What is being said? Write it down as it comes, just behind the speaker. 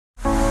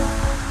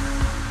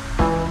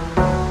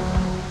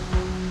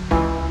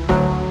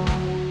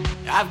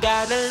I've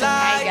got a lot.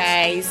 Hi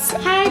guys.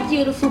 Hi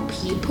beautiful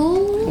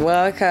people.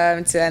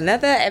 Welcome to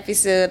another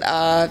episode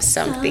of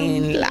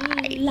Something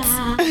Light.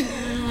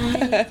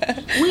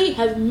 We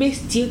have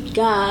missed you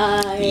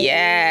guys.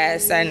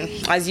 Yes, and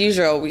as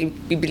usual, we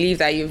believe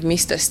that you've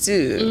missed us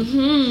too.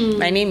 Mm-hmm.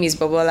 My name is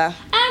Bobola.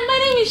 And my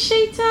name is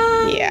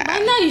Shaitan. Yeah. By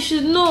now you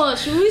should know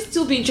us. Should we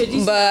still be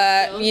introducing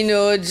But ourselves? you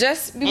know,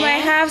 we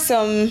might have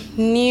some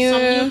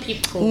new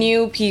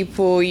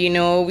people. You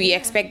know, we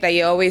expect that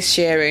you're always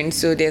sharing,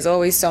 so there's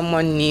always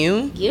someone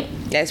new. Yep.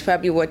 That's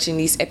probably watching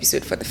this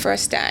episode for the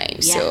first time.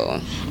 Yeah.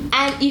 So,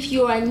 and if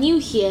you are new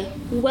here,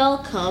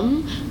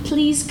 welcome.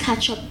 Please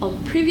catch up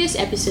on previous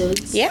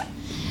episodes. yeah,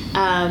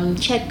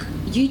 Check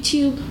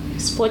YouTube,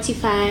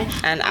 Spotify,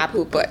 and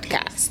Apple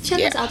Podcast. Check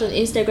yeah. us out on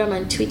Instagram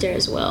and Twitter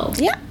as well.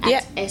 Yeah,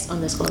 yeah. At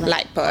S_light.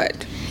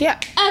 Lightpod. Yeah.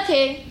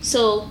 Okay,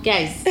 so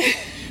guys,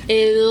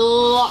 a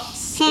lot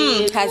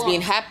has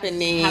been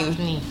happening.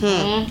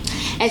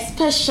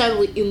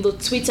 Especially in the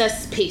Twitter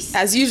space.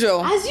 As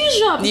usual.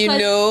 Because, you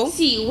know.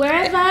 See,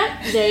 wherever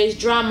there is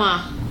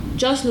drama,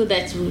 just know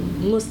that it will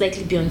most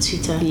likely be on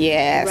Twitter.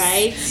 Yes.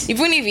 Right?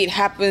 Even if it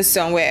happens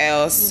somewhere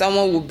else,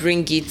 someone will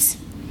bring it.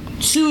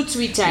 To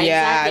Twitter.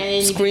 Yeah. Exactly,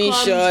 and it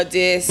Screenshot becomes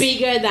this.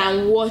 bigger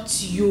than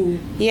what you.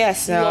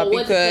 Yes, no, what the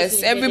because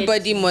person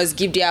everybody must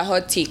give their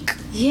hot take.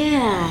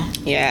 Yeah.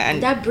 Yeah,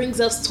 and That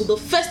brings us to the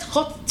first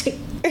hot take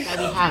that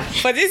we have.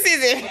 for this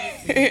season.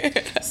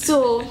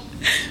 So,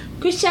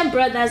 Christian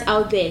brothers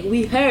out there,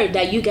 we heard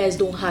that you guys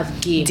don't have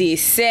game. They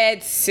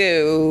said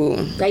so.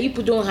 That you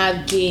people don't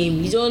have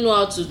game. You don't know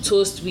how to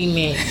toast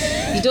women.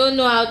 You don't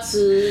know how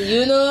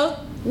to,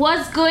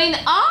 what's going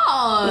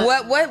on?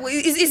 What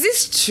is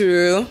this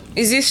true?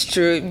 Is this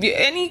true?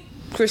 Any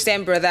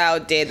Christian brother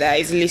out there that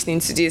is listening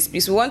to this,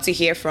 please, we want to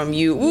hear from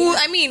you.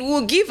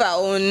 We'll give our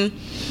own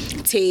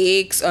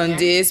takes on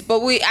this,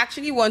 but we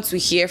actually want to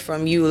hear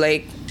from you.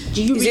 Like,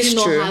 do you is really this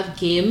not true? have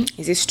game?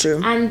 Is this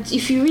true? And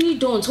if you really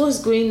don't, what's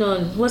going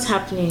on? What's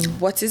happening?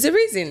 What is the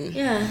reason?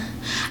 Yeah,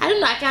 I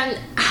don't know. I can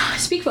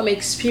speak from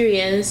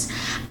experience,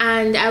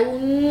 and I will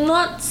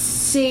not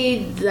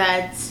say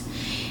that.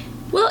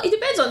 Well, it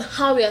depends on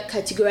how we are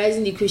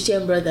categorizing the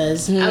Christian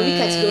brothers. Are we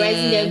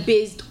categorizing them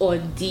based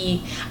on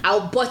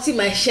I'll button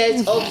my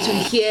shirts up to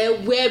here,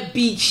 wear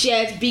big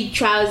shirts, big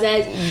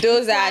trousers?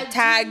 Those are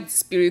tagged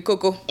Spirit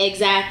Coco.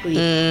 Exactly.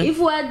 If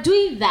we are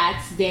doing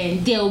that,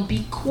 then there will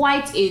be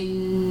quite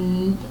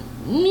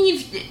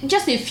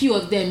just a few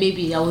of them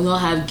maybe that will not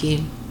have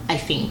game, I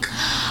think.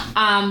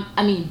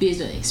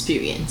 Based on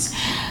experience.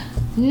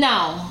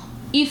 Now,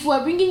 if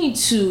we're bringing it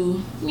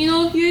to,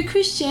 you're a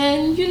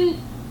Christian,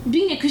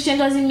 being a Christian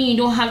doesn't mean you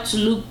don't have to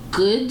look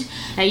good,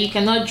 and you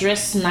cannot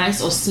dress nice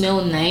or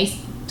smell nice.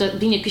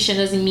 Being a Christian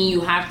doesn't mean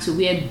you have to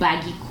wear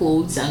baggy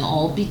clothes and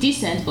all. Be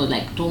decent, but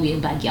don't wear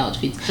baggy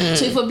outfits.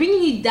 So if we're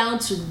bringing it down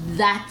to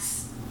that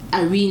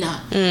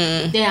arena,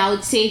 then I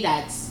would say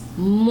that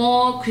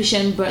more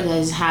Christian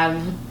brothers have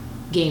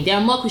game. There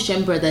are more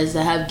Christian brothers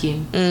that have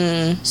game.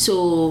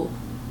 So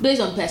based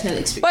on personal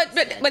experience.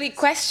 But the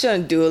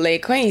question though,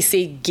 like when you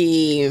say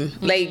game,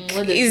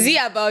 is it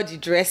about the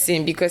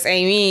dressing? Because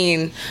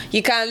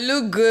you can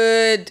look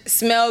good,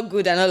 smell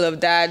good and all of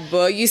that,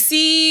 but you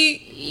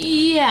see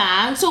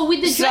so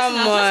with the dressing,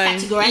 I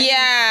was just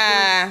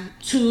categorizing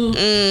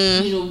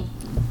two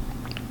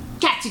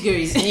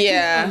categories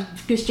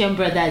of Christian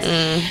brothers,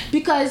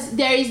 because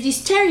there is this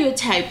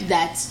stereotype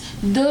that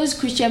those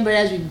Christian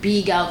brothers with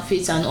big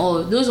outfits and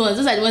all those are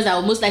the ones that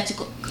will most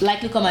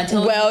likely come and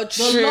tell well me,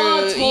 true the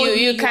Lord told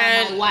me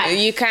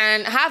you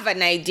can have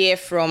an idea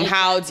from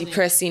how the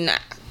person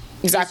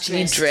is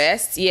actually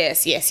dressed.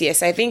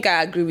 Yes, I think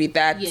I agree with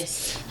that.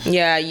 Yes.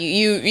 Yeah,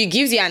 it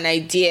gives you an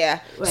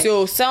idea. Right.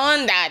 So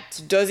someone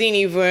that doesn't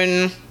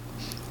even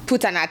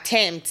put an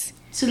attempt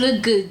to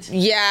look good,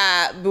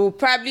 will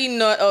probably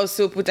not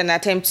also put an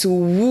attempt to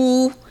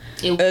woo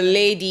a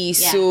lady.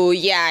 So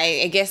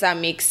I guess that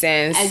makes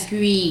sense.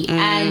 Agree.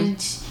 And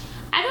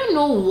I don't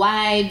know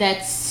why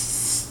that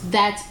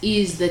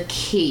is the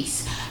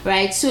case,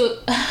 right? So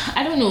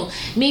I don't know,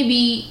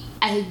 maybe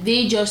are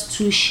they just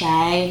too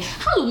shy?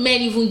 How do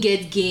men even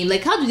get game?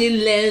 Like, how do they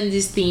learn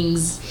these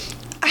things?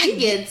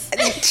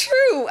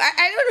 True.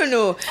 I don't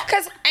know,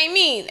 because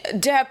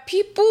there are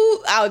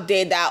people out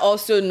there that are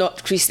also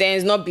not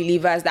Christians, not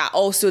believers, that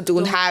also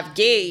don't have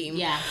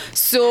game.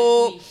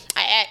 So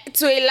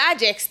to a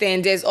large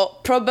extent, there's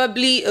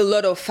probably a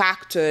lot of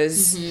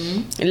factors,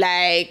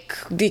 like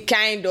the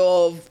kind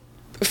of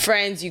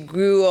friends you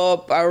grew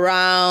up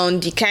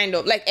around, the kind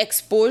of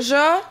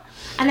exposure,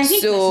 and I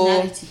think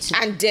personality too.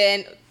 And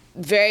then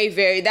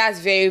that's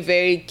very,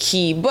 very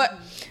key. But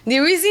the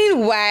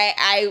reason why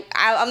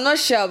I'm not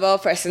sure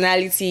about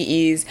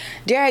personality is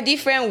there are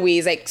different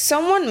ways. Like,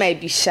 someone might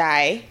be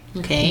shy,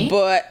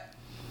 but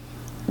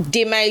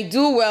they might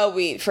do well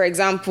with, for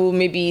example,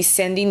 maybe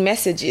sending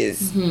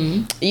messages.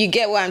 You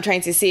get what I'm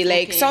trying to say?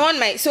 Like, someone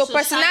might, so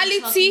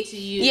personality,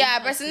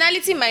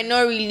 personality might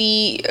not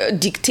really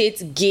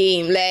dictate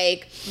game.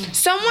 Like,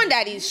 Someone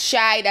that is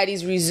shy, that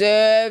is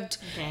reserved,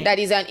 that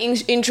is an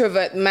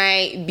introvert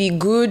might be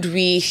good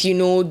with,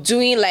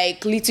 doing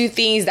like little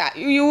things that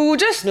you will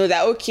just know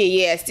that, okay,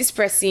 yes, this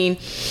person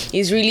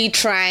is really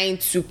trying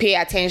to pay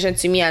attention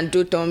to me and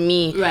dote on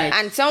me. Right.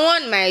 And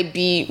someone might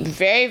be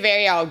very,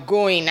 very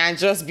outgoing and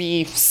just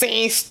be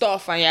saying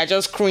stuff and you're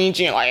just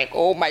cringing like,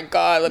 oh my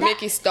God,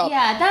 make it stop.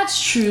 Yeah,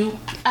 that's true.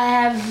 I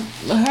have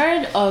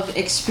heard of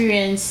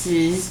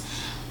experiences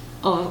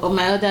of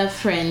my other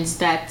friends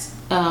that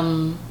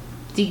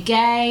the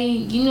guy,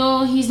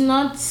 he's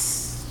not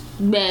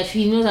bad,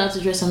 he knows how to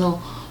dress and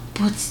all,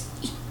 but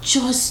he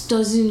just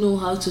doesn't know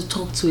how to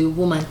talk to a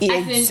woman.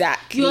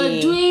 Exactly.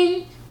 You're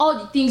doing all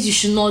the things you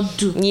should not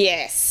do.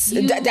 Yes,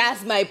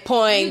 that's my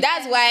point.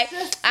 That's why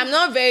I'm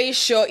not very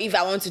sure if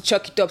I want to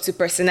chalk it up to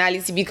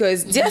personality,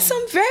 because there's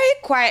some very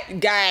quiet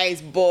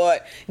guys,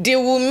 but they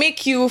will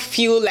make you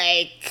feel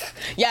like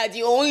you're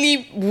the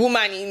only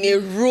woman in a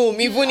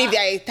room, even if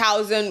there are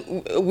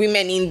 1,000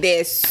 women in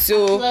there.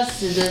 So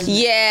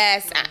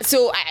yes,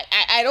 so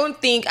I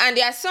don't think, and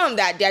there are some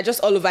that they're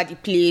just all over the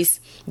place.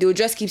 They will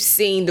just keep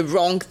saying the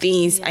wrong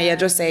things, and you're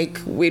just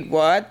like, wait,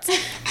 what?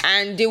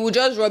 And they will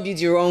just rub you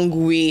the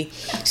wrong way.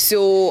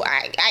 So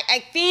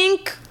I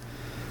think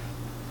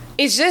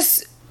it's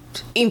just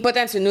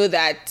important to know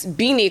that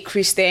being a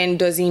Christian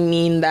doesn't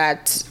mean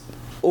that,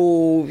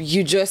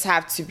 you just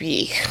have to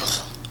be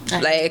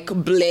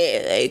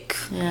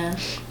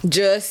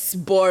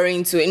just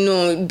boring to it.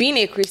 No, being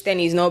a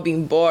Christian is not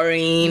being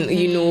boring.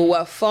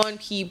 We're fun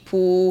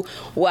people,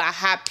 we're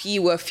happy,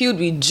 we're filled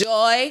with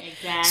joy.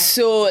 Exactly.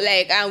 So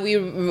and we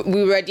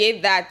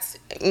radiate that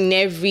in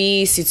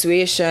every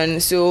situation.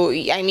 So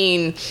I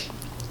mean,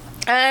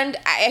 and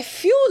I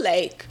feel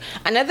like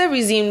another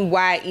reason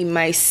why it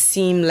might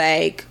seem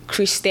like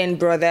Christian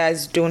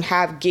brothers don't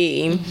have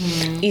game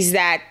is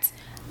that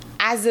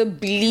as a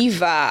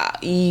believer,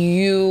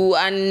 you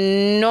are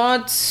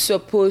not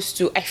supposed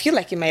to, I feel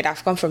like it might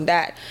have come from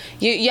that.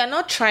 You're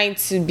not trying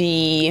to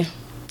be,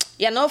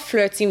 you're not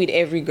flirting with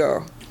every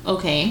girl.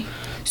 Okay.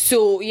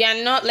 So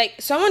you're not like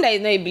someone that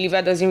is not a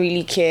believer doesn't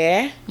really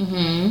care.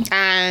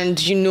 And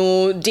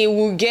they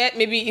will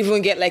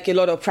even get like a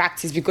lot of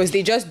practice because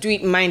they just do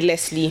it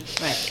mindlessly.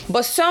 Right.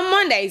 But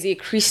someone that is a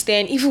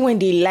Christian, even when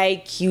they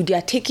like you, they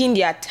are taking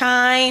their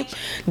time.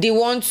 They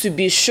want to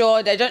be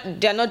sure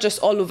they're not just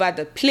all over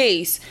the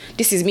place.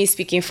 This is me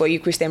speaking for you,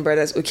 Christian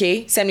brothers.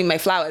 Okay, send me my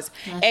flowers.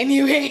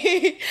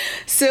 Anyway,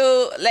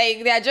 so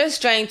they're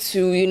just trying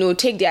to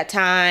take their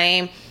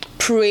time,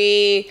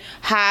 pray,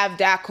 have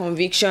that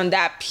conviction,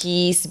 that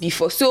peace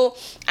before. So,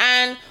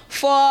 and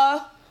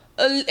for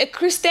a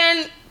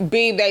Christian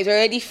babe that is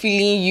already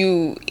feeling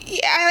you,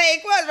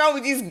 what's wrong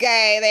with this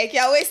guy?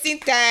 You're wasting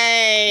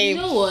time. You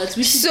know what?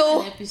 We should do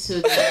an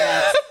episode like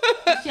that.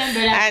 Christian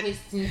brother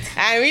wasting time.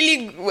 And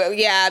really,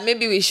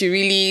 maybe we should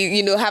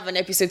really, have an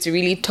episode to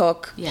really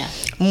talk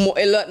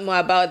a lot more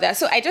about that.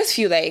 So I just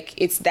feel like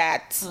it's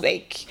that,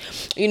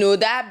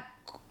 that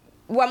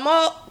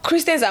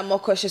Christians are more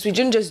cautious. We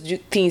don't just do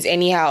things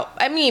anyhow.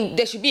 I mean,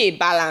 there should be a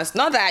balance.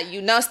 Not that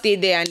you now stay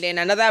there and then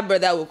another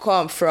brother will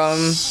come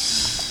from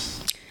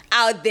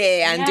out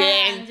there and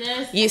then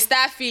you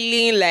start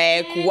feeling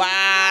like,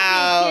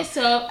 wow.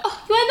 So,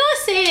 you are not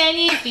saying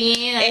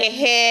anything.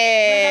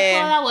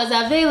 Brother was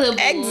available.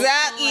 Exactly.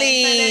 So I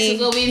decided to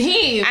go with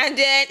him. And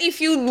then if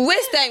you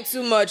waste time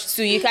too much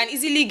too, you can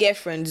easily get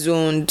friend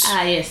zoned.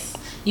 Yes.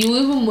 You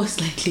will even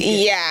most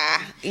likely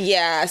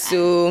get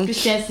so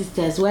Christian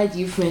sisters, why do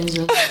you friends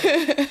zone?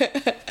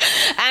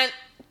 And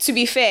to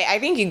be fair, I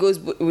think it goes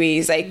both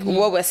ways,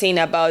 what we're saying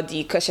about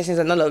the cautiousness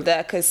and all of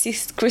that,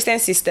 because Christian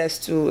sisters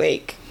too,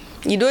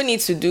 you don't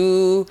need to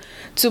do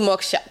too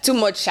much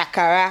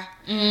shakara.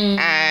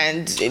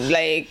 And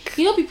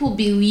people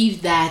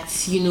believe that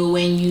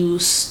when you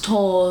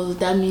stall,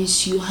 that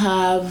means you're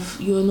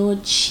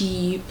not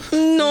cheap.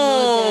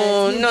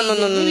 No.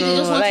 Maybe they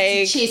just want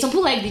to chase. Some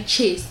people like the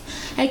chase.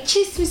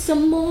 Chase me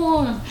some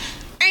more.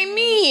 I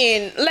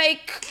mean,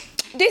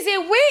 there's a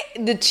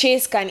way the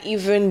chase can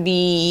even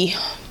be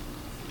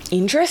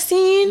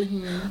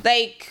interesting.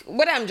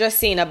 What I'm just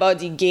saying about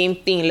the game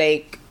thing,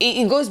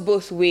 it goes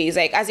both ways.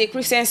 As a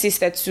Christian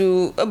sister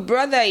too, a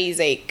brother is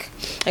a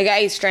guy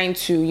is trying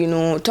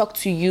to talk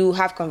to you,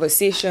 have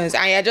conversations,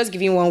 and you're just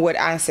giving one word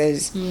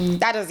answers.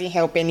 That doesn't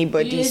help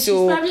anybody.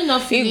 So probably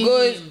not it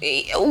goes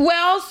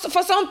well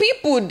for some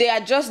people. They are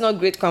just not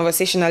great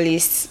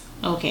conversationalists.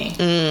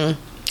 Okay.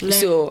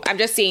 So I'm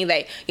just saying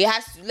you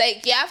have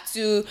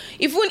to,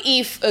 even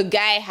if a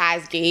guy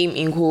has game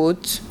in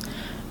quotes,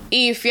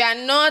 if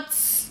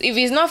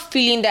he's not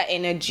feeling that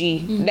energy,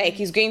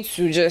 he's going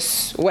to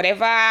just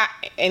whatever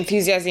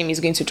enthusiasm is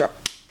going to drop.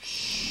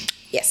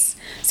 Yes.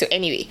 So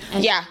anyway,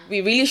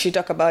 we really should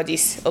talk about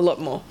this a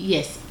lot more.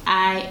 Yes,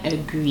 I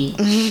agree.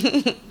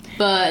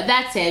 But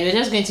that said, we're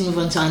just going to move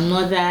on to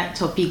another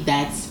topic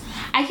that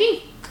I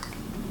think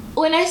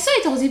when I saw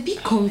it, I was a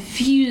bit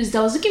confused.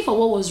 I was looking for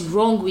what was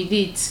wrong with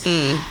it.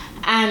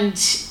 And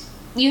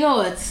you know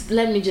what?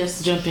 Let me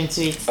just jump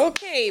into it.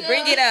 Okay,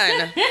 bring it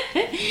on.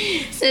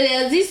 So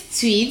there was this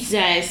tweet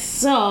that I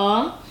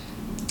saw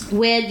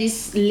where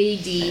this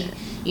lady,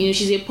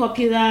 she's a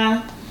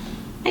popular,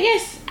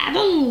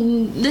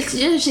 let's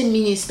just say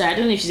minister. I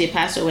don't know if she's a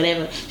pastor or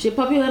whatever. She's a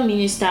popular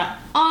minister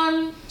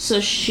on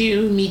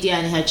social media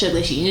and her church.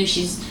 Like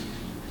she's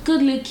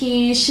good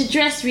looking. She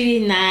dressed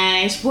really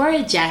nice. Wore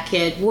a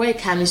jacket. Wore a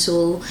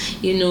camisole.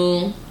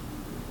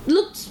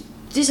 Looked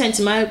decent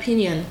in my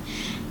opinion.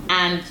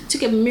 And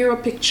took a mirror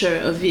picture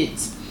of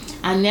it.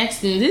 And next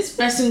thing, this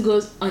person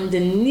goes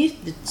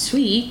underneath the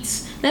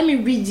tweet. Let me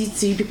read it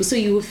to you people so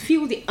you will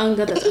feel the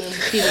anger that I'm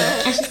feeling.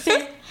 And she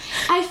said,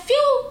 I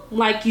feel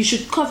like you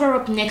should cover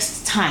up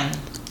next time.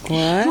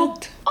 What? Your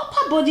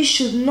upper body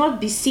should not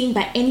be seen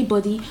by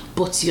anybody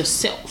but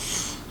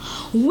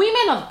yourself.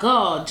 Women of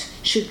God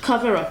should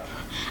cover up.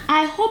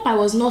 I hope I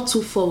was not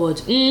too forward.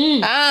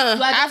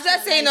 After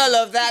saying all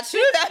of that,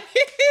 should that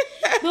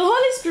the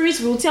Holy Spirit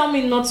will tell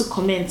me not to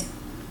comment.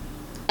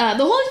 The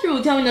Holy Spirit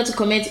will tell me not to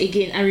comment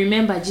again. And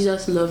remember,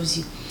 Jesus loves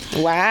you.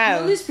 Wow.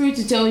 The Holy Spirit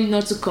will tell me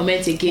not to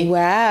comment again.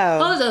 Wow.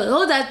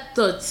 Hold that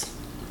thought.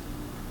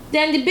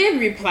 Then the babe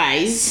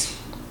replies,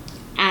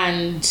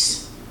 and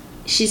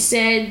she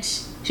said,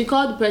 she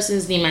called the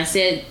person's name and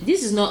said,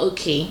 this is not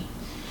okay.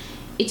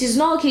 It is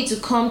not okay to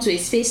come to a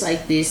space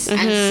like this and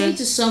say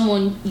to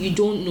someone you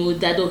don't know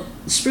that the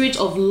spirit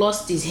of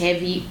lust is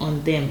heavy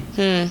on them.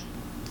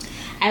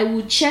 I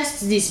will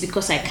chest this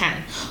because I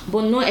can,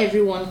 but not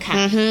everyone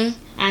can.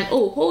 And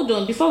hold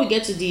on, before I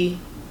get to the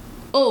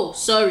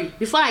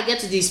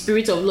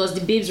spirit of lust,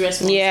 the babe's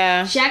response.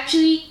 Yeah. She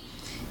actually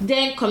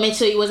then commented,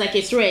 so it was like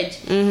a thread.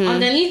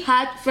 Underneath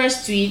her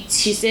first tweet,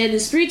 she said the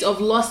spirit of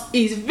lust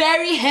is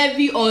very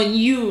heavy on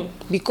you.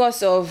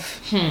 Because of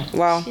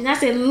wow. And I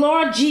said,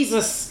 Lord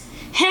Jesus,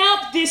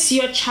 help this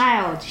your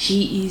child.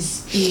 She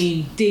is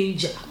in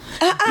danger.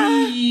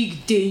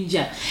 Big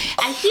danger.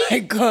 I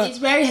think it's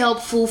very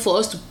helpful for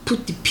us to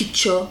put the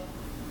picture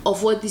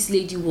of what this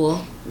lady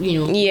wore,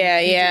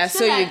 Yeah,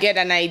 so you get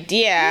an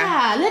idea.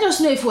 Yeah, let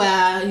us know if we're,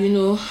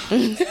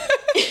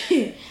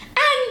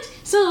 And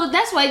so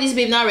that's why this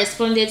babe now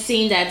responded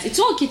saying that it's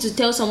not okay to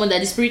tell someone that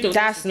the spirit of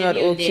that's not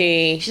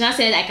okay. She now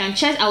said,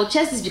 I will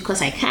chest this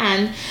because I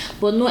can,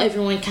 but not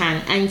everyone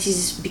can, and it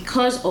is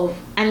because of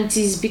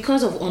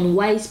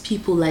unwise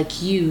people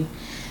like you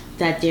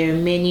that there are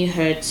many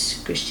hurt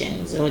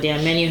Christians, or there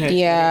are many hurt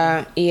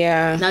yeah.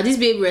 Now this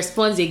babe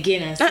responds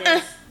again and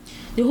says,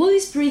 the Holy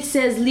Spirit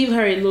says leave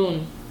her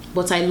alone,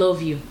 but I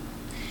love you.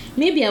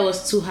 Maybe I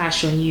was too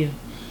harsh on you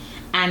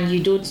and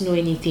you don't know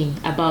anything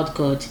about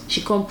God.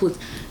 She can't put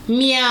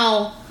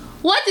meow.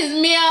 What is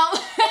meow?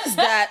 What's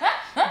that?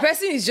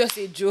 Person is just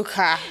a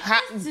joker.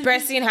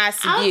 Person has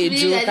to be a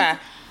joker.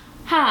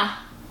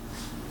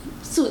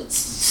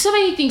 So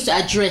many things to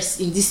address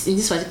in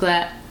this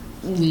particular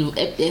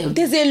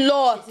there's a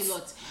lot.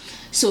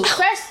 So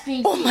first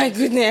thing, oh my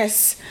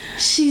goodness,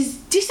 she's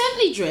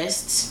decently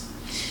dressed.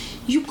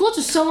 You go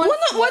to someone.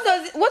 What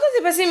does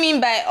the person mean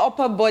by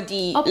upper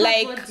body?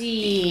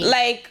 Body.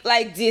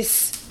 Like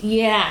this.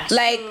 Yeah.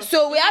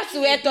 So we have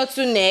to wear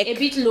turtleneck. A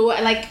bit lower.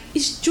 Like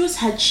it's just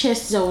her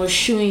chest that was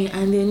showing,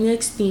 and the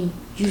next thing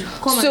you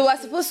come. So we're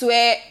supposed to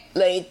wear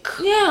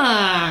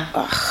Yeah.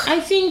 Ugh. I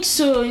think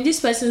so. In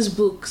this person's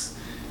books.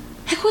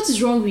 What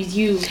is wrong with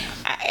you?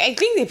 I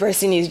think the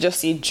person is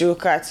just a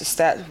joker to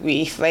start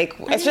with,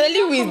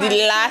 especially with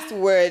the last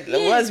word.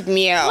 Yeah. What's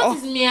meow? What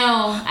is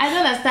meow? I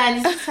don't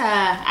understand. This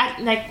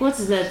is what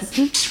is that?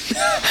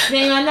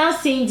 Then you are now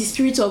saying the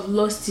spirit of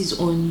lust is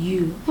on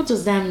you. What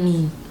does that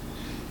mean?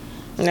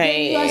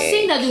 You are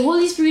saying that the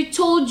Holy Spirit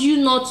told you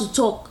not to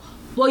talk,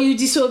 but you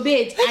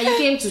disobeyed and you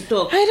came to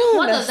talk. I don't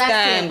what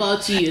understand. What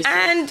does that say about you?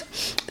 And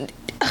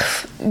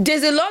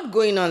there's a lot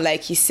going on,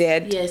 like he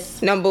said.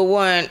 Yes. Number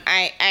one,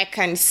 I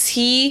can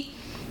see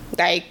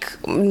the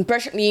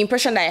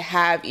impression that I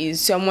have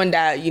is someone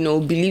that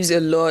believes a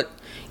lot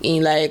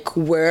in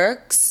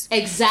works.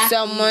 Exactly.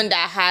 Someone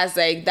that has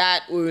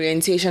that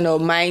orientation or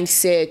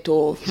mindset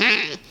or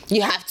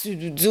you have to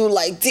do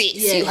like this.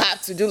 Yes. You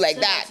have to do like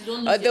that.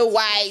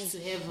 Otherwise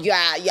you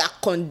are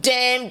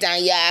condemned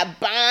and you are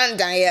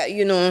banned and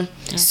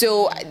Mm-hmm.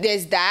 So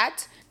there's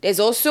that. There's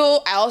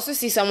also I also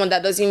see someone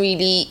that doesn't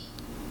really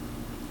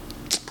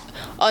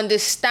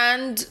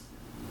understand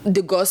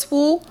the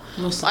gospel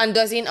and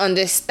doesn't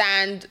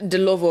understand the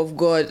love of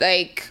God.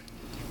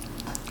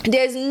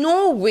 There's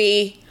no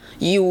way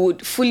you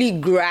would fully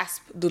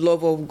grasp the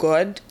love of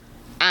God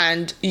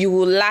and you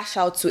will lash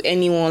out to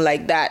anyone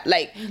like that.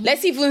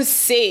 Let's even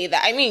say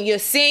that, you're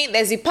saying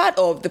there's a part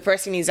of the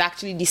person is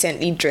actually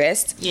decently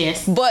dressed.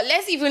 Yes. But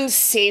let's even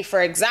say,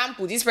 for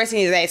example, this person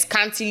is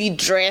scantily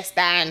dressed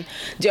and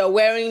they're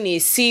wearing a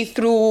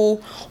see-through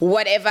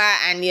whatever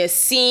and you're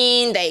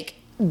seeing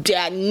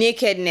their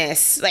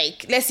nakedness.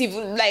 Let's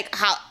even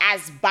how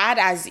as bad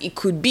as it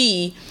could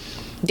be,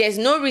 there's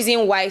no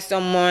reason why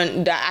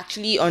someone that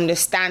actually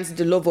understands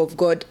the love of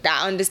God,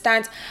 that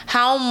understands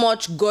how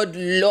much God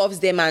loves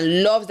them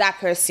and loves that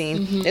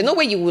person, there's no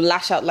way you will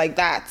lash out like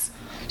that.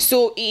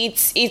 So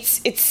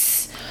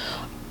it's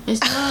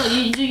It's not,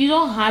 you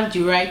don't have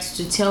the right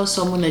to tell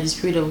someone that the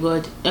Spirit of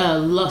God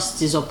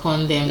lust is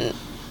upon them.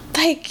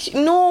 Like,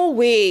 no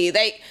way.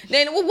 Like,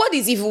 then what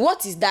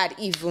is that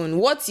even?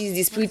 What is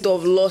the spirit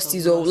of lust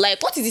is all?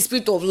 Like, what is the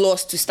spirit of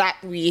lust to start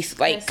with?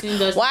 Like,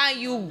 why are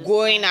you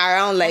going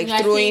around like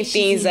throwing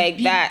things like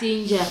that?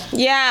 Danger.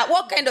 Yeah,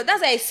 what kind of,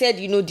 that's why I said,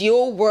 the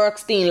whole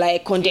works thing,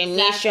 like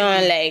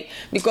condemnation, like,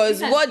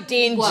 because what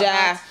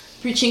danger?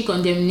 Preaching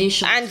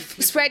condemnation and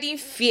spreading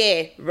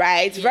fear,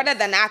 right? Yes. Rather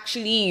than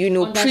actually,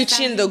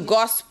 preaching the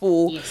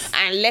gospel, yes,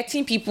 and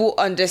letting people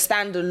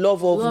understand the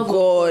love of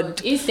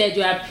God. Instead,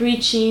 you are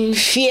preaching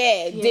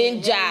fear,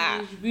 danger.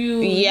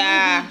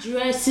 Yeah.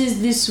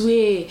 Dresses this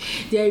way,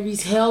 there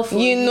is hell for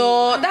you.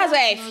 That's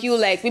why I feel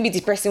like maybe the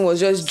person was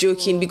just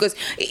joking, because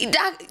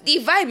the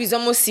vibe is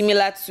almost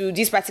similar to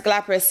this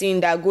particular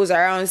person that goes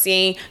around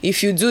saying,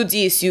 if you do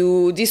this,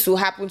 this will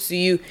happen to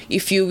you.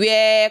 If you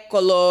wear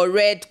color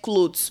red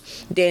clothes,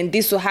 then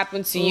this will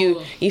happen to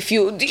you. If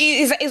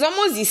it's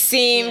almost the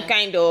same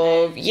kind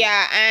of,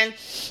 and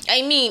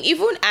I mean,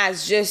 even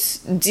as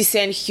just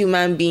decent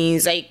human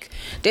beings, like,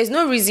 there's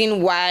no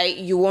reason why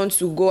you want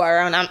to go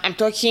around, I'm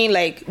talking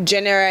like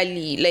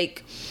generally,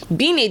 like,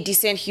 being a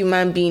decent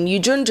human being, you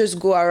don't just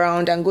go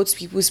around and go to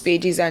people's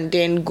pages and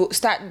then go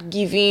start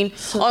giving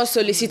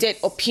unsolicited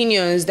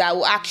opinions that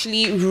will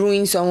actually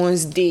ruin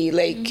someone's day.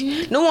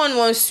 Like, no one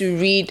wants to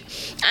read.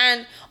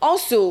 And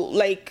also,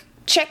 like,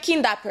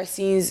 checking that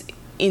person's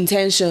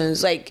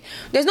intentions. Like,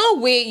 there's no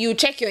way you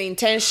check your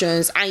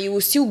intentions and you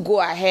will still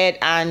go ahead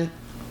and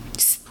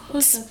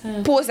post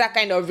that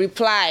kind of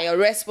reply or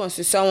response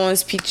to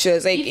someone's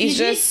pictures. Like, if you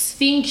just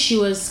think she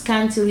was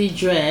scantily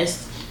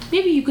dressed,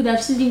 maybe you could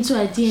have slid into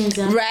her DMs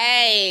and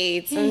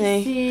right.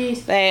 Hey,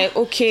 sis, like,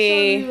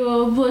 okay.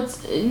 Sorry, but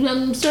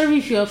I'm sorry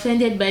if you're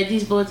offended by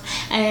this, but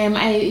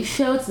I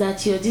felt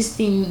that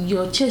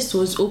your chest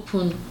was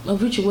open,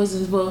 of which it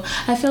wasn't, but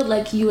I felt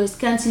like you were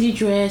scantily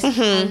dressed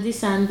and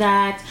this and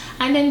that,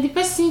 and then the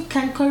person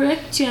can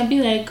correct you and be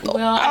like,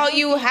 well, or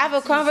you have a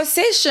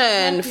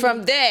conversation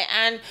from there.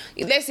 And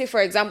let's say,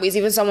 for example, it's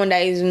even someone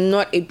that is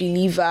not a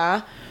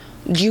believer,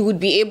 you would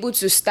be able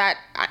to start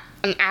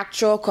an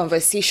actual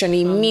conversation,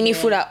 a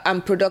meaningful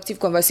and productive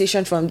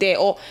conversation from there.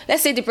 Or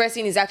let's say the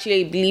person is actually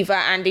a believer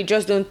and they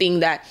just don't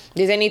think that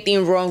there's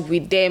anything wrong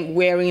with them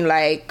wearing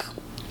like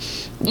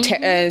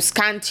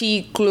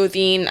scanty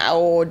clothing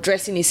or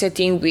dressing a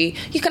certain way.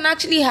 You can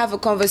actually have a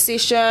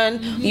conversation.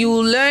 You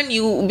learn,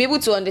 you be able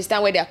to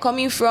understand where they're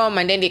coming from,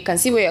 and then they can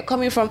see where you're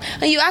coming from,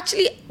 and you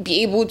actually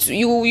be able to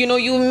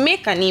you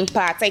make an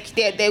impact. Like,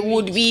 there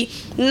would be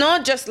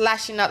not just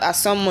lashing out at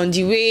someone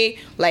the way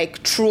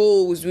like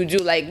trolls would do.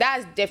 Like,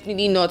 that's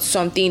definitely not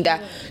something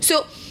that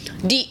so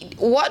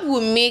what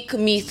will make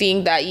me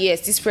think that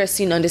yes, this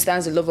person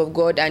understands the love of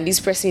God and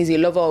this person is a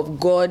lover of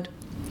God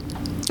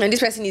and this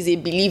person is a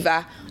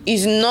believer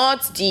is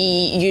not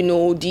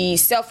the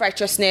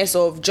self-righteousness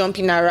of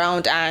jumping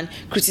around and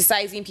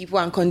criticizing people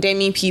and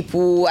condemning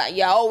people.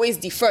 You're always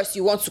the first,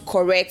 you want to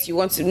correct, you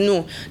want to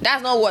know.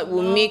 That's not what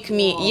will make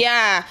me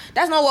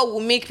that's not what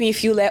will make me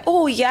feel like,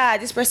 oh yeah,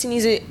 this person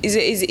is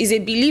a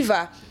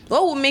believer.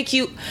 What will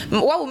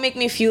make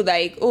me feel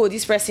like, oh,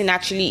 this person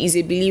actually is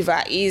a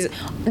believer is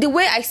the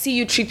way I see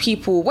you treat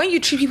people. When you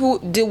treat people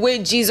the way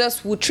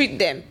Jesus would treat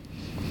them,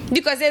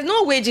 because there's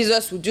no way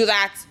Jesus would do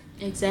that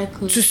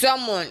exactly to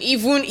someone,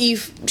 even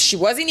if she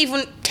wasn't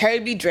even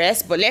terribly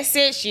dressed. But let's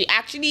say she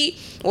actually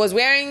was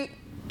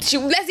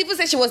let's even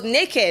say she was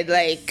naked.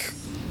 Like,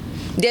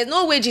 there's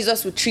no way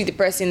Jesus would treat the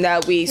person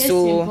that way. Case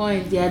so in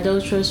point, the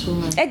adulterous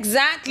woman,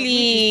 exactly,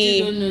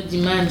 you still don't know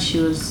the man she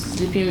was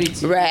sleeping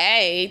with,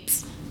 right?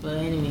 But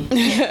anyway,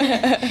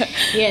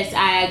 yes,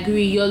 I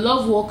agree. Your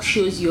love walk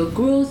shows your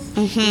growth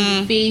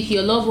in faith.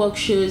 Your love walk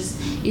shows,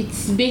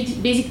 it's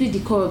basically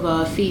the core of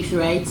our faith,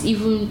 right?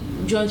 Even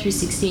John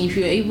 3:16, if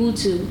you're able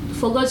to,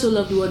 for God so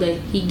loved the world that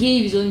He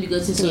gave His only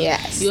begotten Son.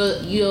 Yes.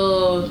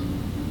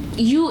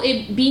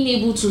 Being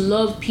able to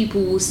love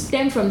people will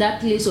stem from that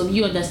place of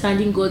you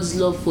understanding God's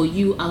love for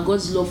you and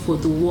God's love for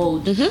the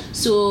world.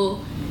 So,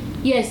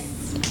 yes,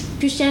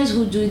 Christians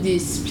who do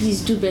this,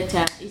 please do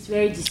better. It's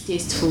very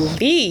distasteful.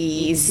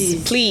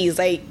 Please,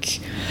 like,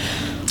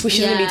 we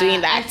shouldn't be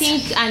doing that. I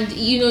think, and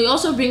it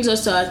also brings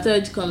us to our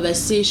third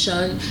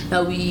conversation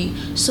that we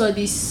saw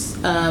this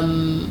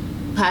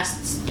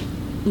past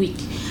week,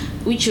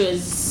 which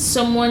was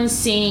someone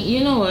saying,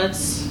 you know what,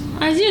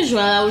 as usual,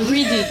 I will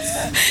read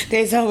it.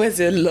 There's always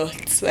a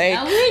lot. Like,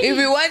 if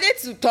we wanted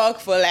to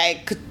talk for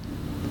like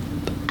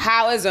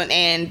hours on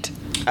end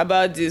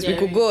about this, we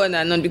could go on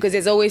and on, because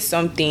there's always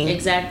something.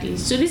 Exactly.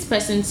 So this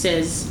person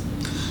says,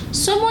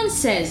 someone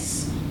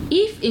says,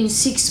 if in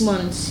 6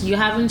 months you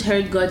haven't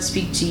heard God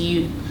speak to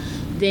you,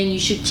 then you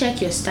should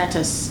check your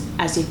status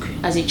as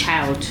a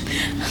child.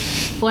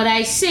 But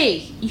I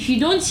say, if you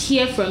don't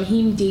hear from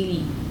Him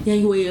daily,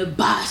 then you are a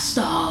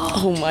bastard.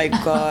 Oh my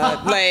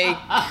God. Like,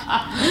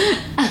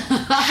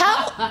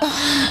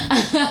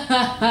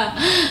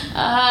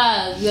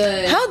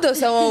 how does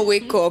someone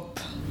wake up,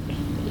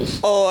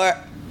 or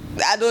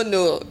I don't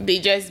know, they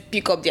just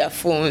pick up their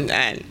phone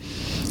and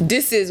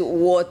this is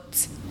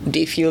what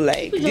they feel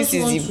like. This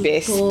is the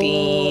best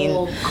thing.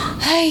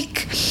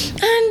 Like,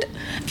 and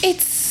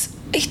it's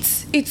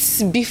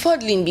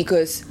befuddling,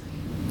 because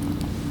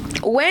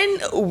when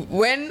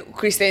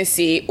Christians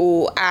say,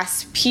 "Oh, our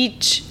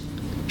speech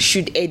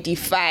should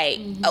edify,"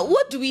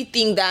 what do we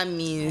think that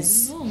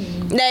means?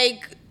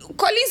 Like,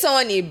 calling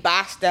someone a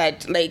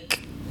bastard, like,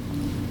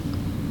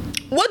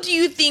 what do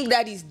you think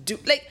that is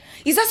like?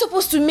 Is that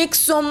supposed to make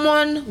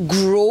someone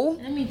grow?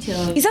 Let me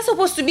tell you. Is that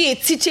supposed to be a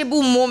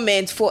teachable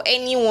moment for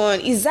anyone?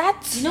 Is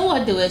that... You know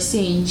what they were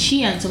saying?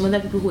 She and some other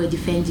people who were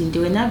defending, they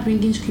were not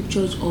bringing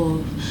scriptures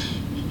of...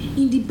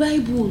 In the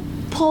Bible,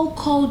 Paul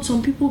called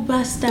some people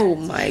bastards. Oh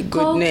my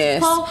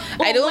goodness.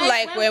 I don't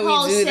like when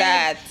we do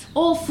that.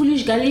 Oh,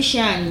 foolish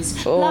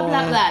Galatians, blah,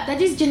 blah, blah. That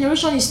this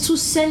generation is too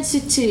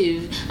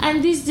sensitive.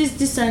 And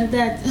this and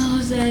that. I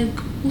was like,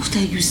 what are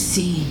you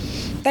saying?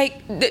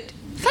 Like...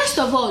 First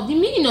of all, the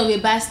meaning of a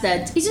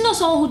bastard is not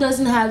someone who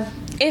doesn't have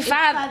a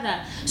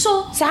father.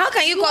 So how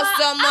can you call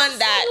someone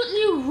that?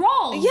 Absolutely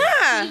wrong.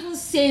 Yeah. To even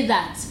say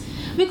that,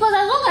 because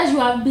as long as you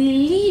have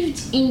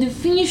believed in the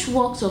finished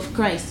works of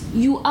Christ,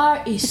 you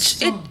are a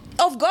son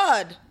of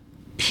God.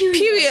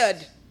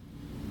 Period.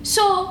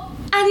 So,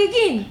 and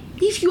again,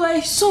 if you are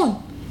a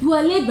son, you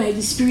are led by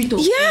the Spirit of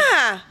God.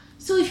 Yeah.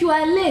 So if you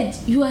are led,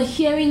 you are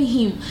hearing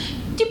Him.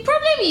 The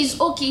problem is,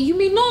 okay, you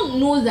may not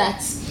know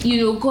that,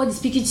 God is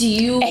speaking to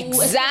you.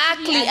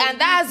 Exactly. And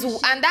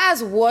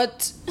that's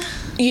what,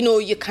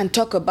 you can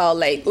talk about,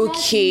 like,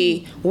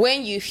 okay,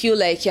 when you feel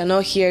like you're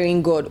not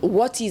hearing God,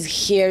 what is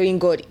hearing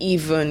God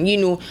even?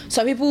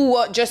 Some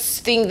people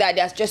just think that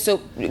they're just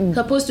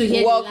supposed to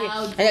hear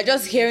loud and they're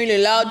just hearing a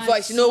loud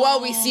voice.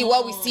 What we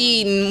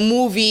see in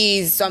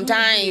movies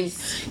sometimes.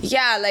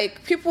 Yeah,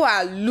 like, people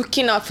are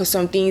looking out for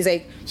some things.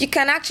 Like, you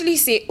can actually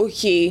say,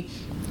 okay,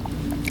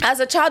 as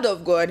a child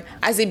of God,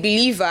 as a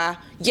believer,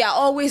 you're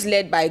always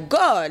led by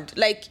God.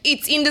 Like,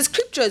 it's in the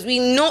scriptures. We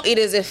know it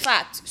is a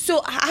fact.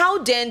 So how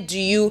then do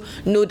you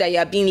know that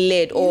you're being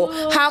led? Or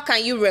how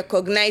can you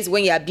recognize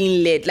when you're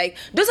being led? Like,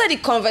 those are the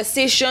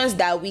conversations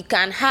that we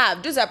can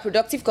have. Those are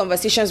productive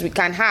conversations we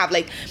can have.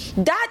 Like,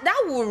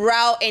 that will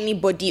rile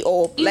anybody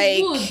up. What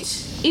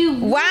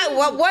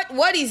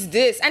is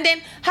this? And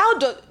then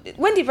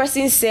when the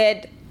person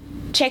said,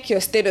 check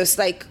your status,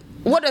 like,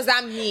 what does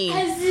that mean?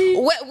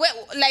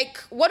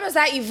 What does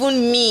that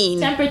even mean?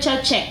 Temperature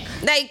check.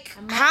 Like,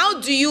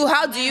 how do you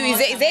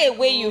is there a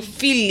way you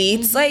feel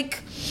it?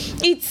 Like,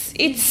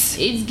 it's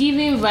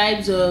giving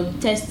vibes of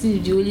testing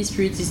if the Holy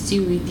Spirit is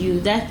still with you.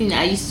 That thing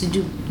I used to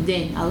do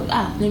then.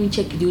 Let me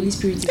check if the Holy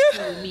Spirit is still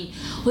with me.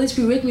 Holy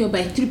Spirit, wake me up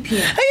by 3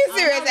 p.m. Are you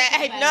serious?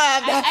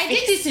 I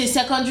did this in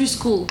secondary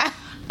school.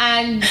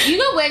 And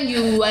when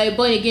you are a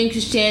born again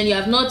Christian, you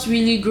have not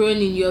really grown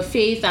in your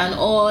faith and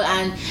all,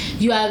 and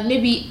you have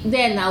maybe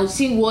then I would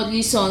sing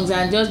worldly songs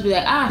and just be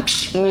like,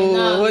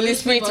 Holy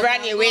Spirit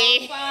ran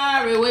away,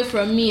 far away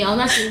from me. I'll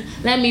not say,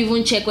 let me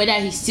even check whether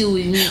he's still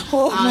with me.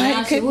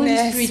 My goodness. Holy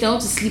Spirit, I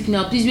want to sleep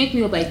now. Please wake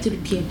me up by 3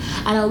 p.m.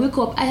 And I'll wake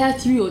up either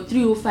 3 or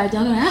 3:05.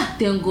 I'm like,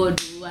 thank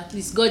God. At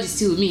least God is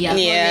still with me.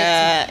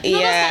 Yeah.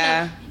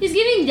 It's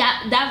giving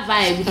that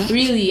vibe,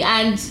 really.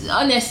 And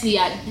honestly,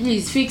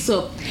 please fix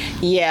up.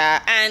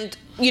 Yeah, and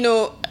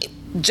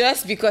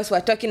just because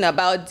we're talking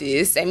about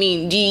this, I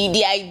mean,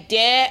 the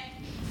idea,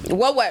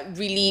 what we're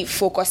really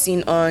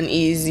focusing on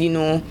is,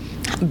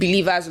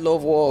 believers'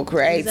 love walk,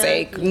 right?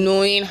 Exactly. Like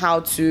knowing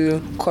how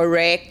to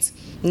correct,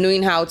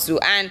 knowing how to,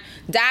 and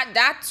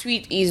that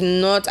tweet is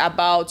not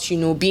about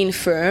being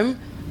firm.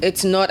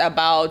 It's not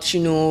about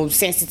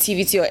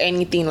sensitivity or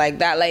anything like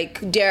that. Like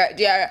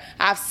there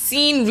I've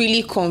seen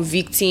really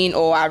convicting,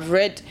 or I've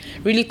read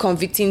really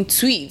convicting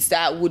tweets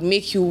that would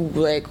make you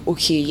like,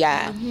 okay,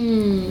 yeah,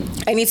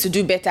 I need to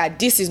do better.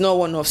 This is not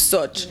one of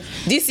such.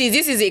 This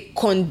is a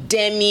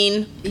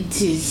condemning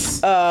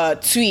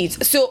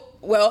tweet. So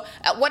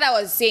what I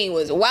was saying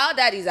was, while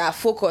that is our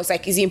focus,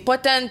 like, it's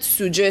important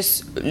to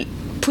just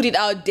put it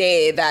out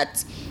there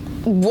that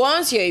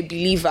once you're a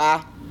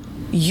believer,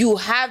 you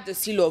have the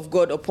seal of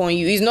God upon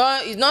you. It's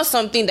not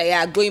something that you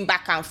are going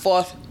back and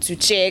forth to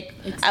check.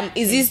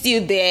 Exactly. Is it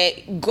still there?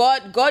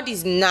 God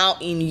is now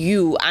in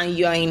you and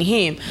you are in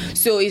Him.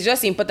 So it's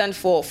just important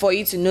for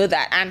you to know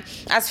that. And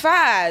as far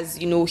as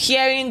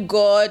hearing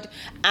God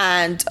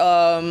and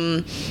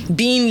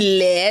being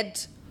led,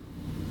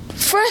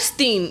 first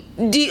thing,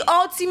 the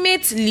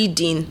ultimate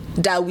leading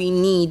that we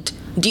need,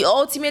 the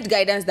ultimate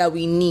guidance that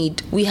we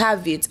need, we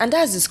have it, and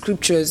that's the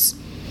scriptures.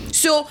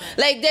 So,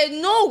 like,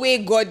 there's no way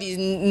God is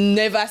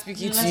never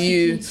speaking to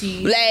you.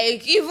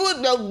 Like,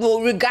 even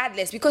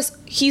regardless, because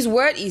His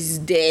word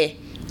is there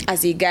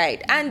as a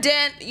guide. And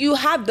then you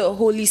have the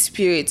Holy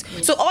Spirit.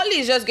 Yes. So all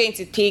it's just going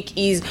to take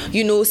is,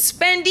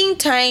 spending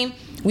time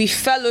with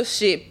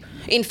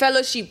in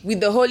fellowship with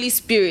the Holy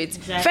Spirit.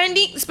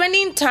 Exactly.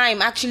 Spending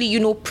time actually,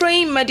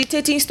 praying,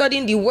 meditating,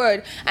 studying the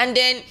word, and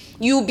then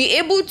you'll be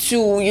able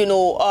to,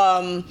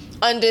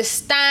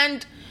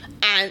 understand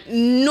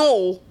and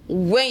know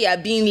when you're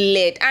being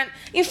led. And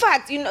in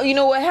fact,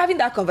 we're having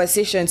that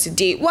conversation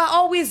today. We're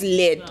always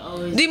led.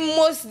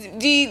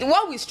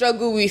 What we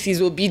struggle with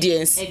is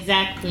obedience.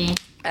 Exactly.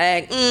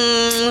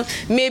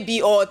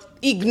 Maybe, or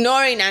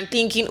ignoring and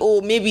thinking,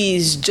 oh, maybe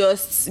it's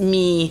just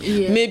me,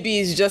 maybe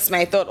it's just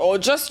my thought, or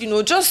just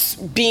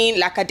just being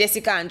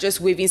lackadaisical and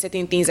just waving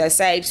certain things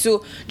aside.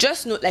 So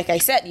just know, like I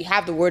said, you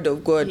have the word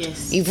of God.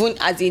 Yes. Even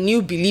as a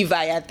new believer,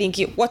 you're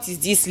thinking, what is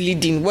this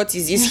leading? What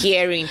is this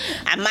hearing?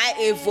 Am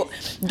I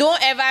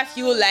don't ever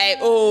feel like,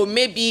 oh,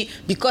 maybe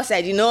because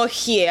I did not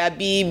hear,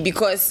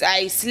 because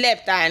I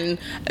slept and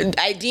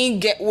I didn't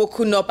get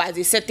woken up at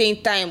a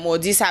certain time, or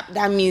this happened,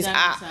 that means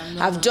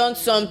I've done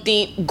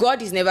something.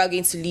 God is never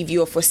going to leave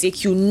you or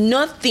forsake you.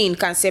 Nothing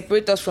can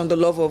separate us from the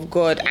love of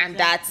God. Exactly. And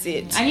that's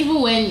it. And even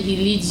when he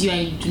leads you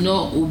and you do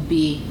not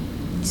obey,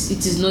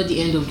 it is not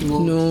the end of the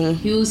world. No.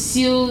 He'll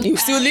still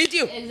lead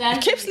you. Exactly. He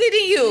keeps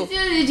leading you. He'll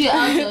still lead you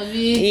out of it.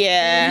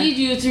 Yeah. He'll lead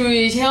you through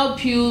it,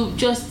 help you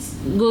just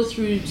go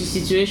through the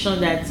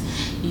situation that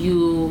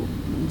you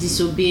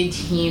disobeyed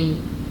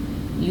him.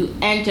 You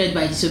entered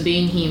by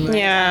disobeying him, right?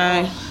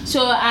 Yeah.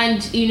 So,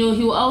 and he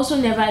will also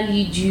never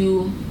lead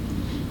you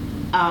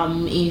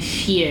in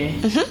fear,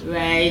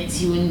 right?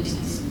 He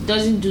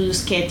doesn't do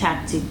scare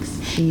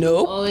tactics.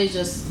 No. Always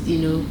just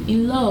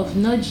in love,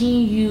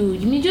 nudging you.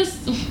 You mean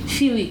just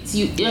feel it.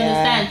 You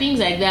understand things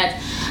like that.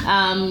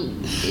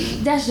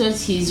 That's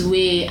just his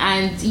way,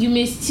 and you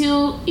may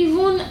still,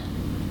 even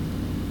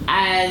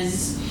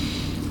as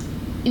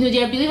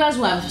there are believers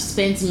who have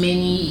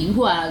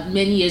who are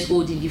many years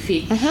old in the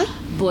faith,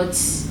 but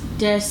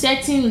there are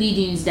certain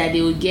leadings that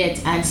they will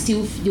get and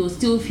they'll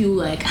still feel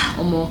like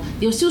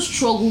they'll still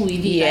struggle with it.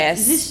 Yes. Like,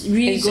 is this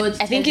really God?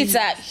 I think it's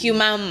a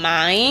human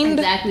mind.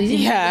 Exactly. Is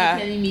it God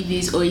telling me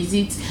this, or is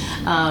it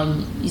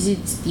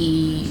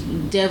the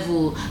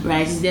devil,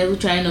 right? Is the devil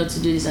trying not to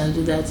do this and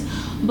do that?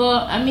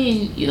 But I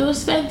mean,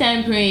 spend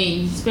time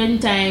praying,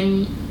 spend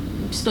time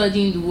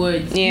studying the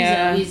word.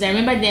 Yeah. I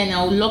remember then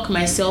I would lock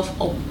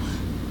myself up.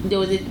 There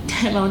was a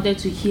time I wanted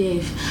to hear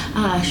if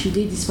I should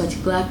date this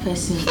particular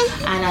person,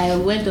 and I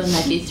went on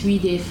like a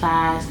 3-day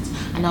fast,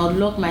 and I would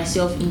lock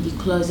myself in the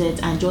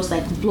closet and just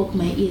like block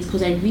my ears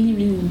because I really,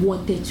 really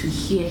wanted to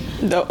hear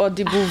the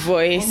audible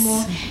voice.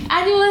 And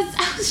I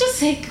was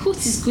just like, what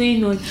is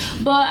going on?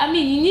 But I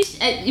mean,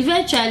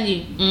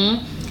 eventually,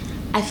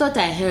 I thought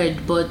I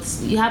heard, but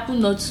it happened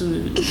not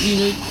to.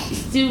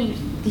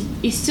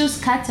 It's still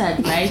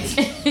scattered, right?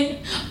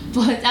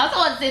 But I also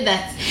want to say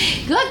that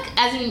God,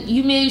 as in,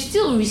 you may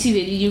still receive a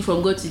leading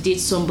from God to date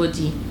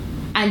somebody,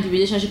 and the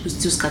relationship will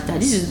still scatter.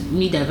 This is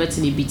me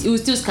diverting a bit. It will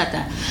still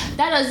scatter.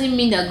 That doesn't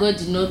mean that God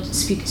did not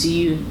speak to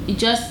you. It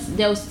just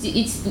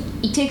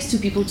it takes two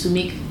people to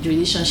make the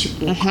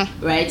relationship work,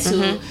 right?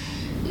 So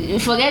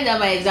forget that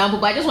my example,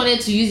 but I just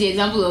wanted to use the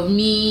example of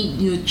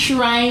me,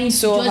 trying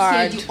so to just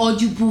hard. hear the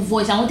audible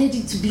voice. I wanted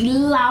it to be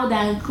loud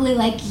and clear,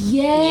 like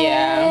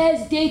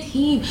date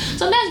him.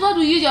 Sometimes God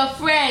will use your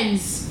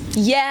friends.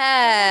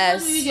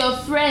 Yes. God will use your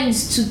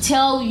friends to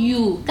tell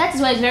you. That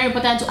is why it's very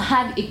important to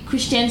have a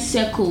Christian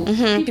circle.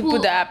 People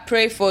that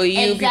pray for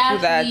you.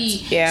 Exactly.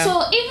 People that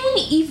So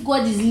even if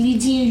God is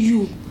leading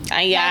you,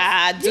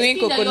 and doing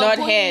coconut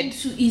head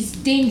is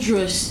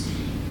dangerous,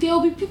 there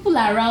will be people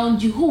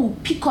around you who will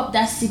pick up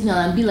that signal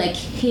and be like,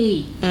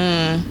 hey,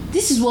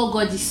 this is what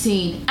God is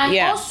saying. And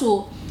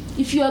also,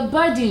 if you are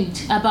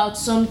burdened about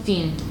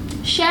something,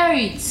 share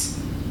it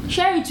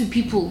with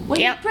people when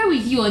they pray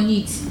with you on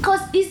it, because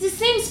it's the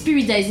same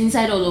spirit that is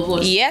inside all of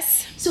us.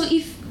 Yes. So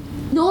if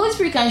the Holy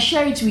Spirit can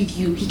share it with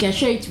you, he can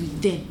share it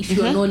with them if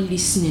you are not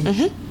listening,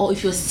 or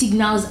if your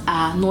signals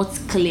are not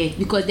clear,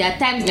 because there are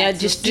times that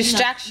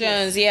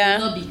distractions will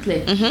not be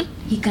clear.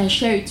 He can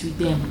share it with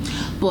them.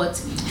 But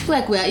I feel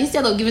like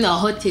instead of giving our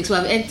hot takes, we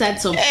have entered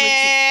some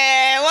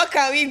what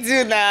can we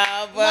do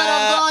now? Word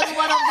of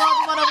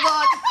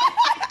God.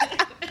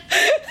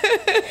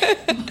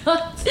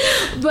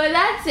 but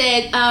that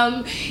said,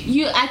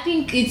 I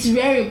think it's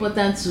very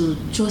important to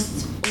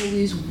just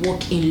always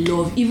walk in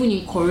love, even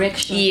in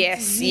correction.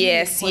 Yes.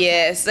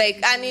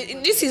 Like,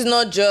 and this is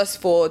not just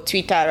for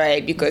Twitter,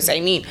 right? Because I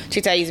mean,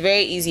 Twitter is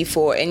very easy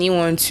for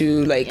anyone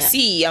to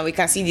see, and we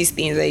can see these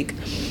things like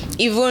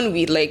even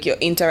with like your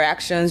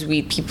interactions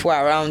with people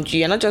around you.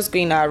 You're not just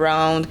going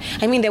around.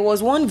 I mean, there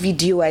was one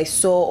video I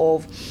saw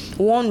of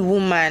one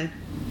woman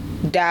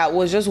that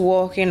was just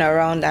walking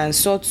around and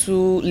saw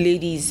two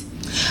ladies.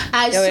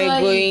 They were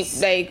going,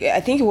 like,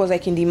 I think it was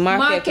like in the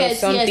market or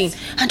something,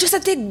 and just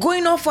started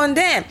going off on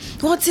them.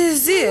 What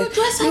is this? And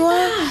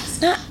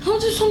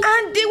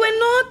they were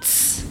not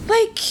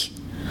like,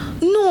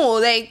 no,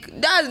 like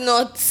that's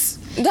not.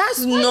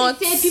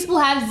 Say people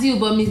have zeal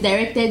but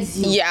misdirected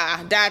zeal.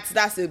 Yeah,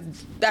 that's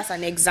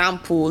an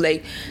example.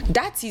 Like,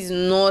 that is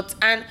not.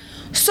 And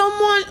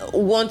someone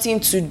wanting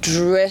to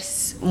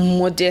dress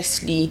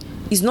modestly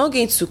is not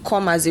going to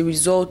come as a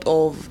result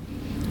of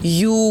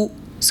you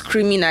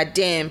screaming at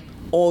them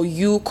or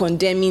you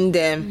condemning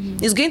them.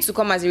 It's going to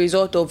come as a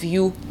result of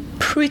you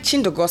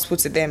preaching the gospel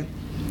to them.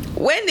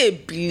 when they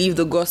believe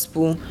the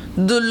gospel,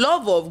 the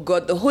love of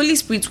God, the Holy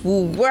Spirit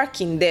will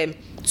work in them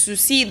to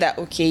see that,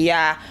 okay,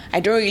 yeah, I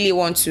don't really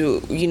want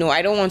to,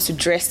 I don't want to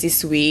dress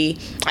this way.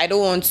 I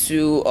don't want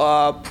to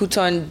put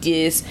on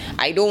this.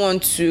 I don't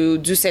want to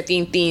do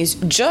certain things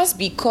just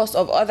because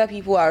of other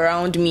people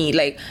around me.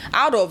 Like,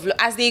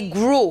 as they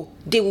grow,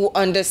 they will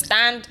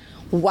understand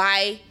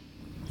why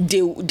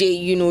they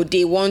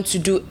want to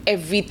do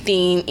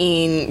everything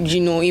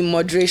in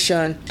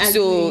moderation.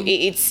 So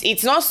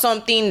it's not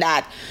something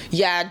that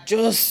you're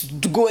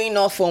just going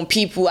off on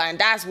people and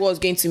that's what's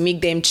going to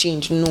make them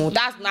change. No,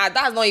 that's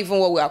not even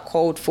what we are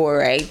called for,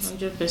 right?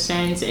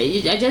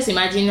 100%. I just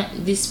imagine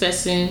this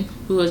person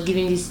who was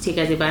giving this take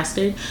as a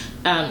bastard,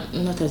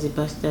 not as a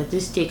bastard,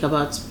 this take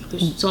about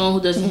someone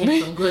who doesn't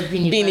hear from God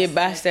being a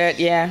bastard.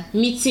 Yeah,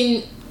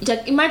 meeting,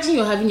 like, imagine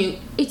you're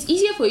having it's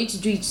easier for you to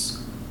do it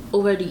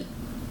over the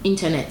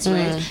internet,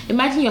 right?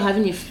 Imagine you're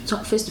having a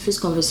face-to-face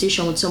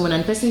conversation with someone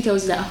and the person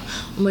tells you that,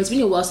 it's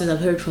been a while since I've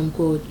heard from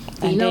God.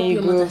 And now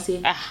you mother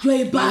say, you're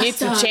a bastard. You need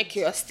to check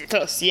your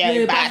status.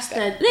 You're a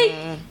bastard.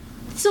 Like,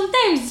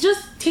 sometimes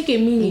just take a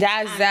minute.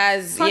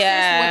 That's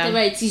whatever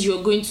it is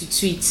you're going to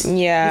tweet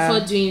before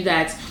doing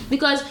that.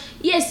 Because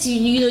yes,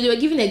 they were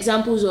giving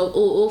examples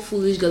of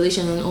foolish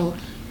Galatians and all.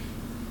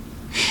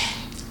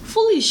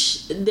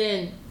 Foolish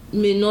then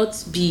may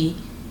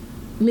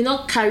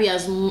not carry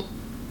as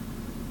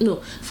no,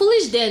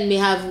 foolish then may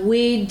have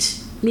weighed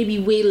maybe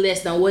way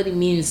less than what it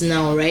means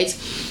now, right?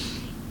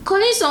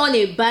 Calling someone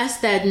a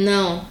bastard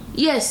now,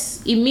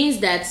 yes, it means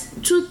that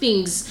two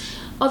things.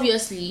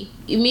 Obviously,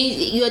 it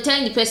means you're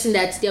telling the person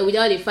that they're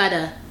without a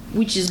father,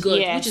 which is God,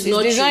 which is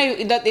not true.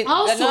 They're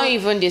not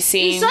even the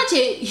same. It's such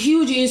a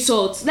huge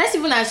insult. Let's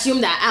even assume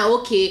that,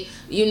 okay,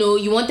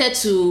 you wanted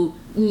to,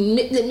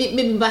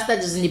 maybe bastard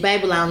is in the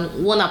Bible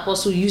and one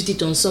apostle used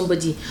it on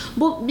somebody.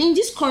 But in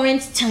this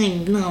current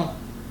time now,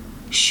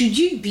 should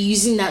you be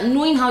using that,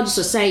 knowing how the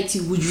society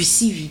would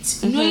receive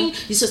it, knowing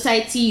the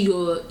society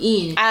you're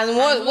in, and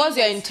what's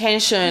your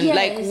intention? Yes,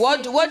 like,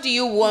 what do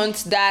you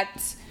want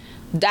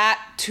that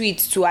tweet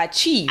to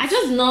achieve? I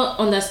just not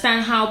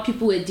understand how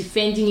people were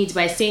defending it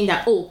by saying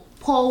that,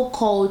 Paul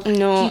called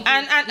and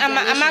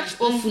I'm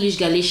actually foolish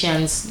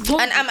Galatians.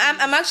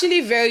 I'm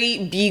actually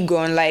very big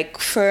on like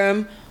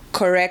firm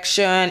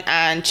correction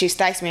and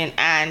chastisement,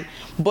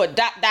 but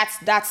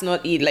that's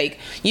not it. Like,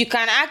 you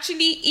can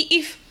actually,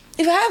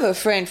 if I have a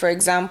friend, for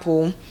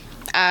example,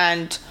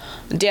 and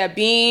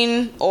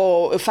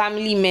or a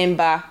family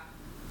member,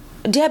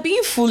 they're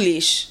being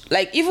foolish,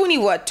 like, even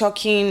if we're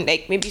talking,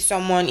 like, maybe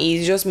someone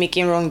is just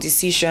making wrong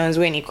decisions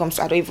when it comes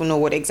to, I don't even know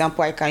what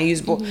example I can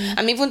use, but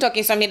I'm even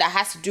talking something that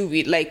has to do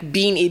with like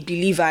being a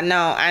believer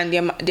now, and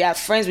they are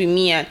friends with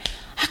me, and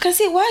I can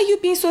say, why are you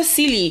being so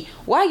silly?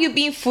 Why are you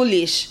being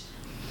foolish?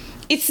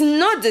 It's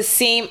not the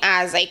same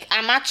as, like,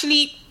 I'm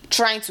actually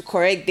trying to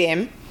correct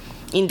them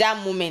in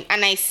that moment,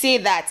 and I say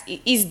that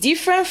it's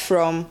different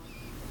from,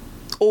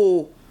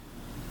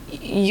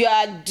 you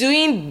are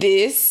doing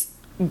this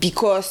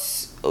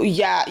because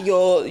that's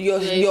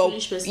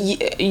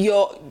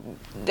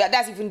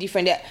even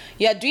different.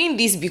 You are doing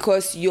this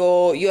because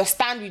your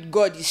stand with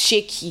God is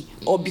shaky,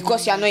 or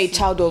because you are not a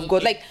child of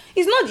God. Like,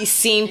 it's not the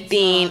same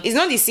thing. It's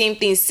not the same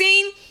thing.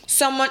 Saying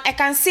someone, I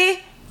can say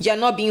you're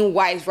not being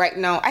wise right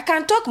now. I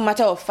can talk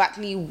matter of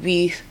factly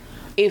with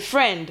a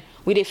friend,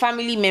 with a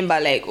family member,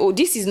 like,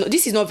 this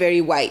is not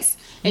very wise.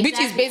 Exactly. Which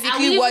is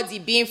basically what the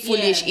being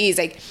foolish is.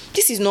 Like,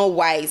 this is not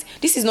wise.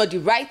 This is not the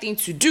right thing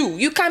to do.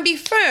 You can be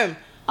firm.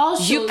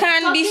 Also, you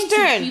can be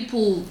stern.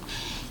 People,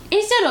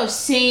 instead of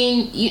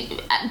saying,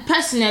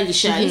 personally,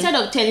 instead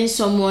of telling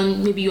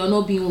someone maybe you're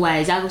not being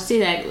wise, I would say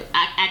that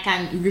I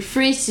can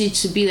rephrase it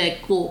to be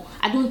like,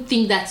 I don't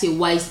think that's a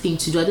wise thing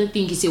to do. I don't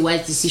think it's a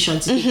wise decision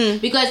to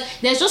take. Because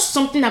there's just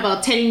something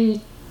about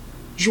telling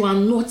you are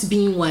not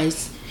being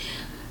wise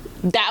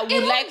that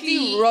would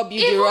likely rub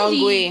you the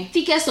wrong way.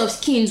 Thickest of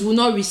skins will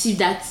not receive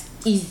that,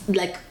 is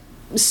like,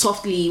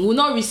 softly, will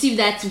not receive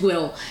that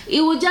well.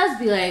 It will just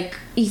be like,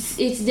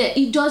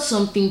 it does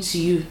something to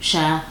you,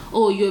 Sha.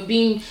 You're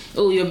being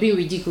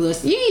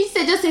ridiculous. You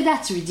instead just say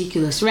that's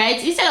ridiculous,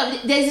 right? Instead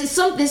of there's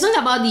something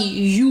about the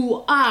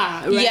you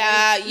are, right?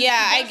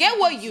 Yeah, I get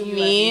what you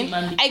mean.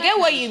 I get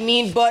what you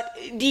mean, but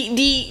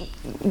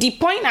the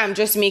point I'm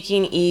just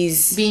making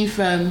is being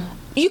firm.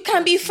 You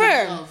can be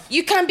firm.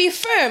 You can be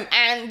firm,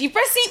 and the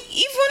person,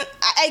 even,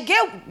 I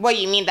get what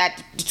you mean,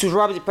 that to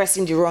rub the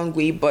person the wrong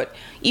way, but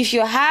if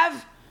you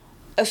have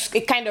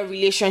a kind of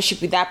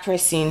relationship with that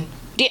person,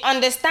 they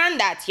understand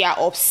that you're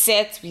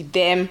upset with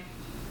them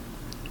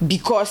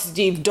because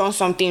they've done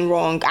something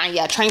wrong, and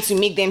you're trying to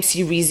make them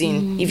see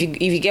reason, if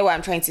you get what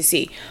I'm trying to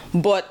say.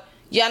 But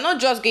you're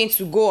not just going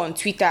to go on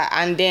Twitter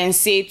and then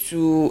say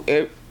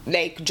to,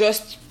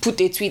 just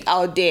put a tweet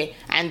out there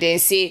and then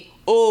say,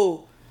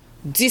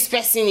 this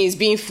person is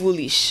being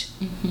foolish.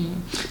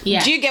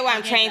 Yeah. Do you get what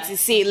I'm trying to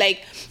say?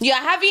 Like, you're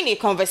having a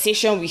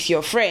conversation with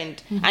your friend,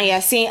 and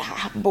you're saying,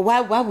 but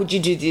why would you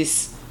do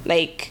this?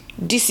 Like,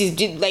 this is,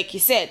 like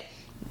you said,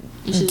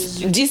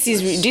 this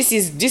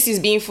is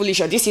being foolish,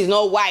 or this is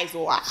not wise,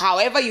 or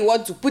however you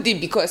want to put it,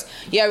 because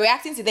you're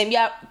reacting to them.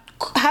 You're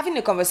having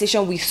a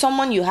conversation with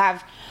someone you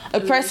have a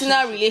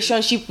personal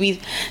relationship with,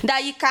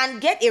 that you can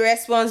get a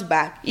response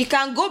back. You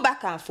can go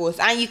back and forth,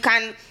 and you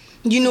can,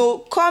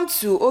 come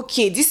to,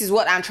 okay, this is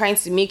what I'm trying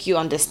to make you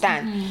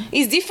understand.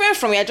 It's different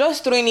from you're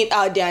just throwing it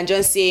out there and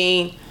just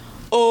saying,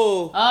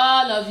 oh,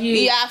 all of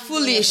you are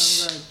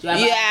foolish,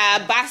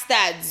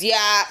 bastards,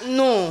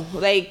 no,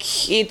 like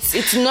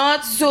it's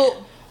not.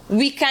 So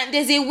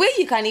there's a way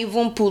you can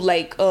even put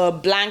like a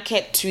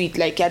blanket tweet,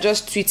 like you're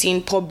just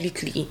tweeting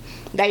publicly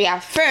that you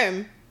are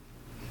firm,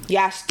 you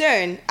are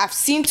stern. I've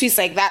seen tweets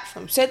like that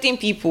from certain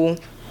people,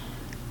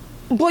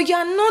 but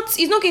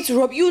it's not going to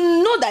rub,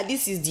 that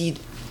this is the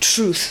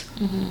truth,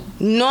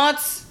 not,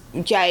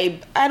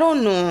 I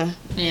don't know.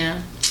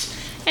 Yeah.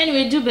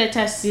 Anyway, do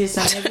better, sis,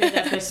 and every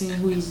other person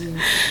who is in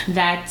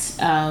that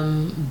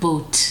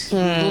boat.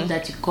 Hope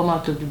that you come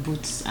out of the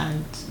boat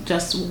and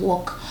just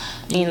walk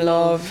in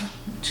love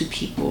to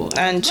people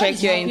and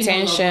check your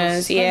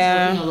intentions.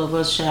 All of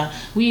us,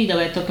 we that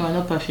we're talking, we're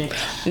not perfect.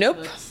 Nope.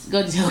 But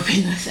God is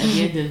helping us at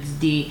the end of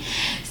the day.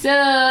 So,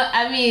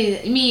 I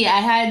mean,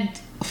 I had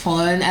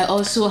fun. I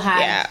also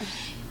had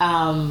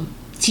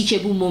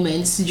teachable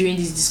moments during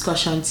this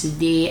discussion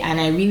today, and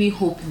I really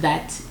hope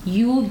that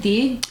you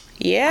did.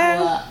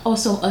 Yeah. Our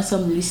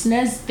awesome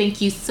listeners, thank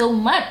you so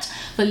much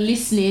for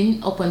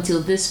listening up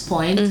until this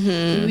point.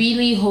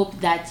 Really hope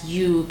that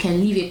you can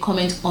leave a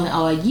comment on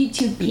our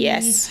YouTube page.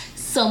 Yes.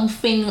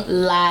 Something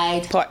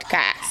Light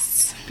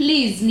Podcasts.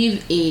 Please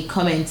leave a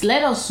comment.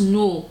 Let us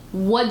know,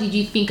 what did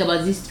you think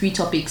about these 3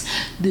 topics?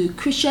 Do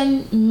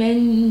Christian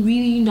men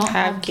really not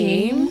have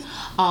game?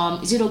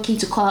 Is it okay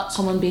to call out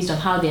someone based on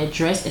how they're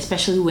dressed,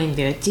 especially when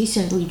they're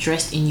decently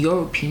dressed, in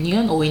your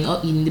opinion, or in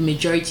the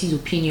majority's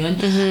opinion?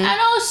 And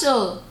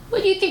also,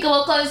 what do you think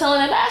about calling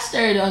someone a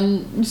bastard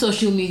on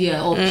social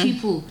media, or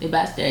people a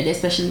bastard,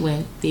 especially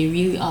when they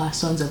really are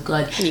sons of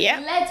God? Yeah.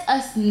 Let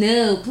us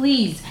know,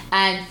 please,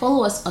 and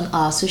follow us on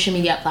our social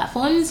media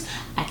platforms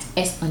at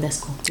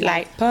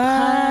S_Lightpod.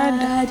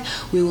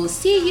 We will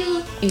see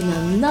you in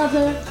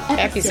another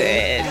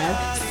episode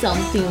of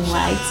Something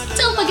Light.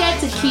 Don't forget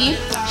to keep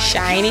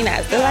shining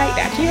as the light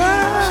that you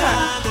are.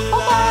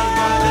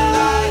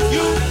 Bye-bye.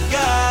 You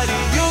got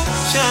it, you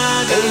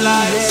shine the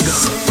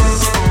light.